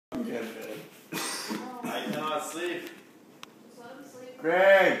get in bed. I cannot sleep. Just let him sleep.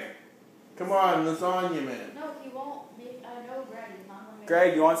 Greg! Come on, lasagna, man. No, he won't. I know Greg. He's not going to make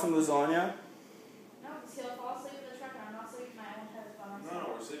Greg, you want some lasagna? No, because he'll fall asleep in the truck and I'm not sleeping in my own head by myself.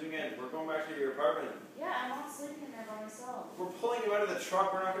 No, we're sleeping in. We're going back to your apartment. Yeah, I'm not sleeping in there by myself. We're pulling you out of the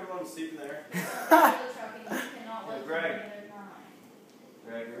truck. We're not going to let him sleep in there. He'll go to the truck and you cannot let him Greg. sleep in there tonight. He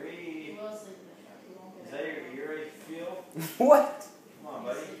Gregory. will sleep in the truck. He won't get Is that your ready to feel? What? Come on,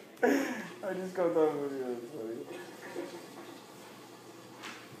 buddy. I just got that video.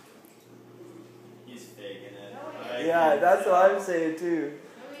 He's faking it. No, Yeah, that's what I'm saying too.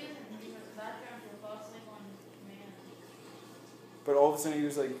 No, he isn't. He's in the background. He'll fall asleep on command. But all of a sudden he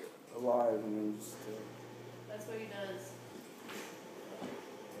was like alive and then just. That's what he does.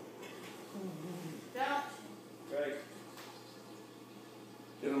 Don't. Greg.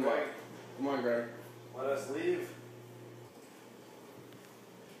 Get him, Greg. Come on, Greg. Let us leave.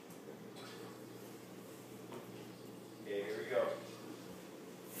 Okay, here we go.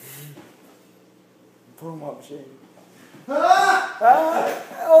 Put him up, Shane. Ah!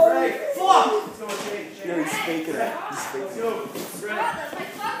 Oh, Greg, fuck! So Shayne. yeah, he's faking it. He's faking Let's it. go. Stop, Greg. that's my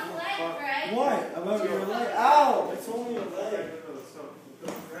fucking leg, Greg. What? About your leg? Ow! It's only a leg. Let's go.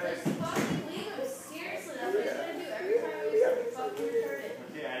 Greg. Just fucking leave him. Seriously, that's what he's gonna do every time we fucking retarded.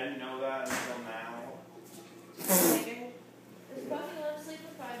 Okay, I didn't know that until now. Just fucking let him sleep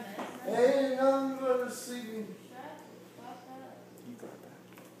for 5 minutes. And then Hey, I'm going to sleeping. shut the fuck up. You got that.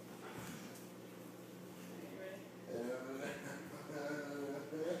 Are you ready?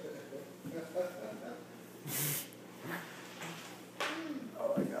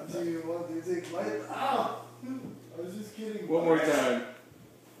 Oh, I got Do that. you want to take my... Ow! I was just kidding. One more time.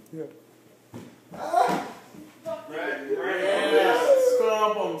 Yeah. Ah! Greg, Yes!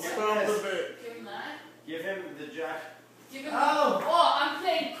 Stomp him. Stomp the bit. Give him that. give him the jack. Give him Ow! Oh, I'm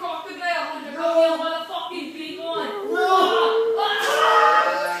playing crocodile under No. the motherfucking big one. No!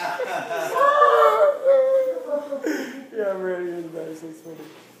 Yeah, I'm ready in the back. That's funny.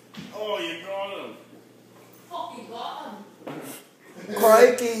 Oh, you got him. Fucking got him.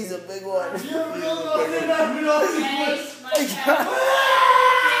 Crikey, he's a big one. Yes, my cat.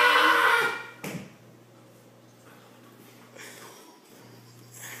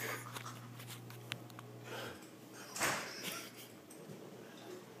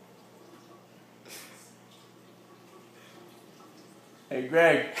 Hey,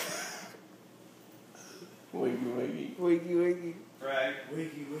 Greg. Wakey, wakey. Wakey, wakey. Greg.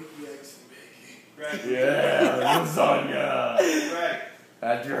 Wakey, wakey, eggs and bacon. Greg. Yeah, lasagna. Greg.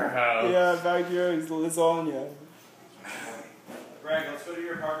 At your house. Yeah, back here is lasagna. Greg, let's go to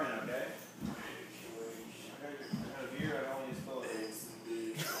your apartment, okay? I got a beer, I don't want to spill it.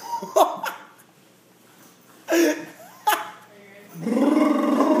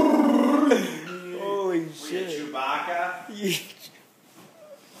 Holy Were you shit. Chewbacca? Yeah.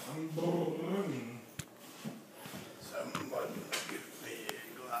 Someone give me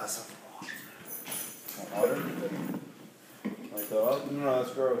a glass of Water? Like that? No,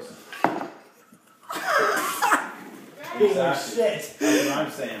 that's gross. Exactly. shit. That's what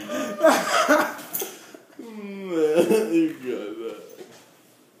I'm saying, man. You got that.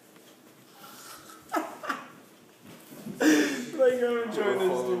 Like, I'm enjoying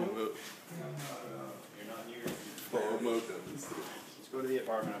this, dude. You're not here. Let's go to the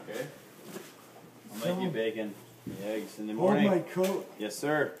apartment, okay? I'll make you bacon, the eggs in the Hold morning. my coat. Yes,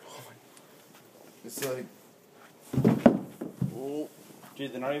 sir. It's like... Oh. Gee,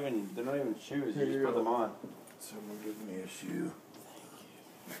 they're not even shoes. You Here just you put go. them on. Someone give me a shoe.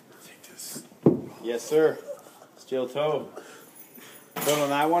 Take this. Yes, sir. Steel toe. Put on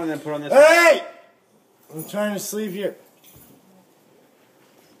that one and then put on this one. Hey! I'm trying to sleep here.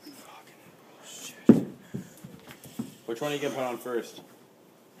 Shit. Which one are you going to put on first?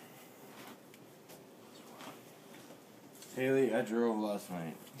 Haley, I drove last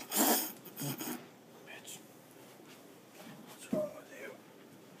night. Bitch. What's wrong with you?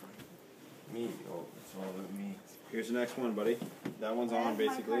 Me. Oh, it's all with me. Here's the next one, buddy. That one's on,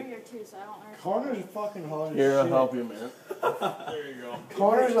 basically. Here too, so I don't understand. Connor's fucking hot as Here, I'll shit. help you, man. There you go.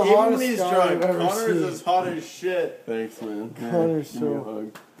 Connor's the Even hottest when he's guy drunk, I've ever Connor's seen. as hot as shit. Thanks, man. Connor's Give me a so...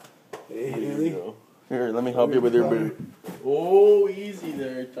 hug. Hey, Here you Haley. go. Here, let me help you with your boot. Oh, easy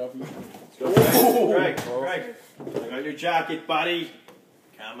there, toughie. Let's go, Greg. Greg. I got your jacket, buddy.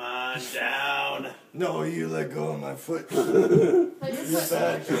 Come on down. No, you let go of my foot. Put your You foot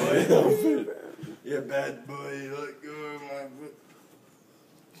bad boy. You bad boy. You let go of my foot.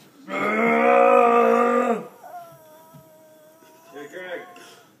 Hey, Greg.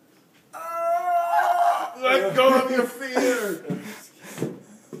 Let go of your feet.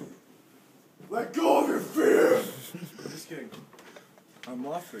 I'm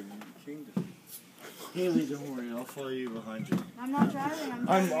offering you the kingdom. Haley, don't worry, I'll follow you behind you. I'm not driving. I'm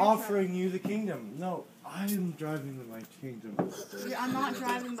driving offering you the kingdom. No, I am driving with my kingdom. I'm not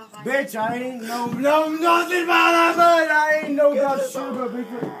driving behind. Bitch, I ain't nothing about that, but I ain't no god sure, but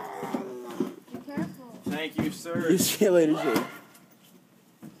Bigfoot. Be careful. Thank you, sir. You see you later, Shane.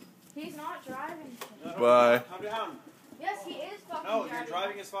 He's not driving. No, Bye. Calm down. Yes, he is fucking No, driving. you're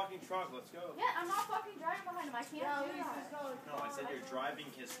driving his fucking truck. Let's go. Yeah, I'm not fucking driving behind him. I can't do that. No, I said you're driving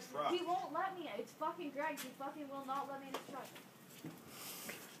his truck. He won't let me. It's fucking Greg. He fucking will not let me in his truck.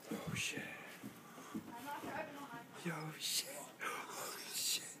 Oh shit. I'm not driving behind him. Yo shit. Oh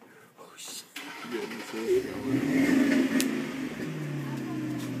shit. Oh shit. Yeah, this is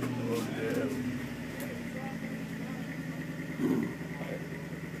oh, damn.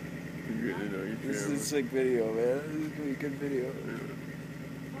 You're gonna know your This is a camera. sick video, man. This is gonna be a good video.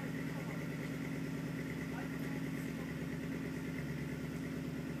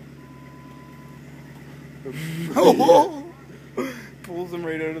 Oh! Pulls him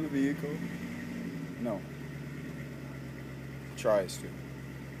right out of the vehicle. No. Tries to.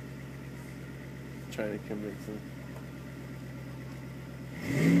 Trying to convince him.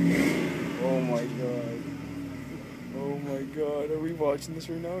 Oh my god. Oh my god. Are we watching this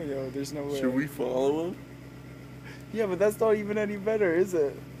right now? Yo, there's no way. Should we follow him? Yeah, but that's not even any better, is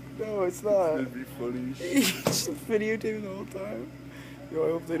it? No, it's not. That'd be funny. He's just videotaping the whole time. Yo, I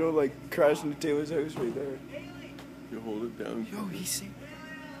hope they don't like crash into Taylor's house right there. You hold it down. Yo, he's seen.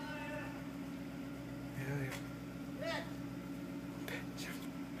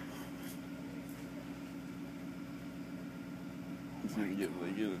 He's gonna get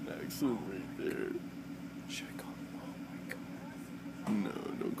like in an accident right there. Should I call him? Oh my god. No,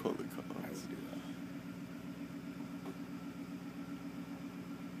 don't call the I cops. would do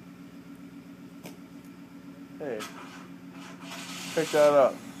that. Hey, pick that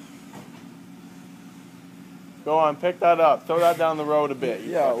up. Go on, pick that up. Throw that down the road a bit.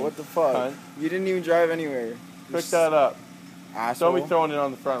 You Yeah, fucking what the fuck? cunt. You didn't even drive anywhere. Pick that up. Asshole. Don't be throwing it on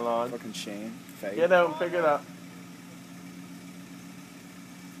the front lawn. Fucking Shane. Faggot. Get out and pick it up.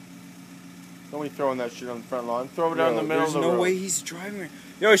 Don't be throwing that shit on the front lawn. Throw it down in the middle of the road. There's no way he's driving.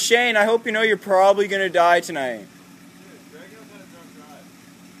 Yo, Shane, I hope you know you're probably gonna die tonight. Dude, Greg knows how to drunk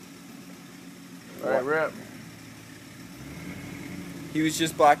drive. Alright, rip. He was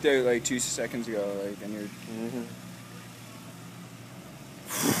just blacked out like 2 seconds ago, like, and you're.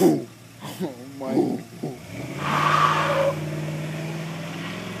 Oh my.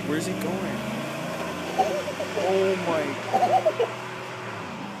 Where's he going? Oh my.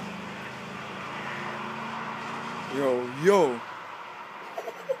 Yo.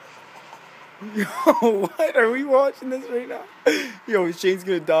 Yo, what? Are we watching this right now? Yo, Shane's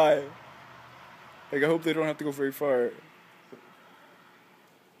gonna die. Like, I hope they don't have to go very far.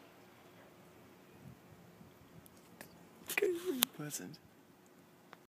 Pleasant.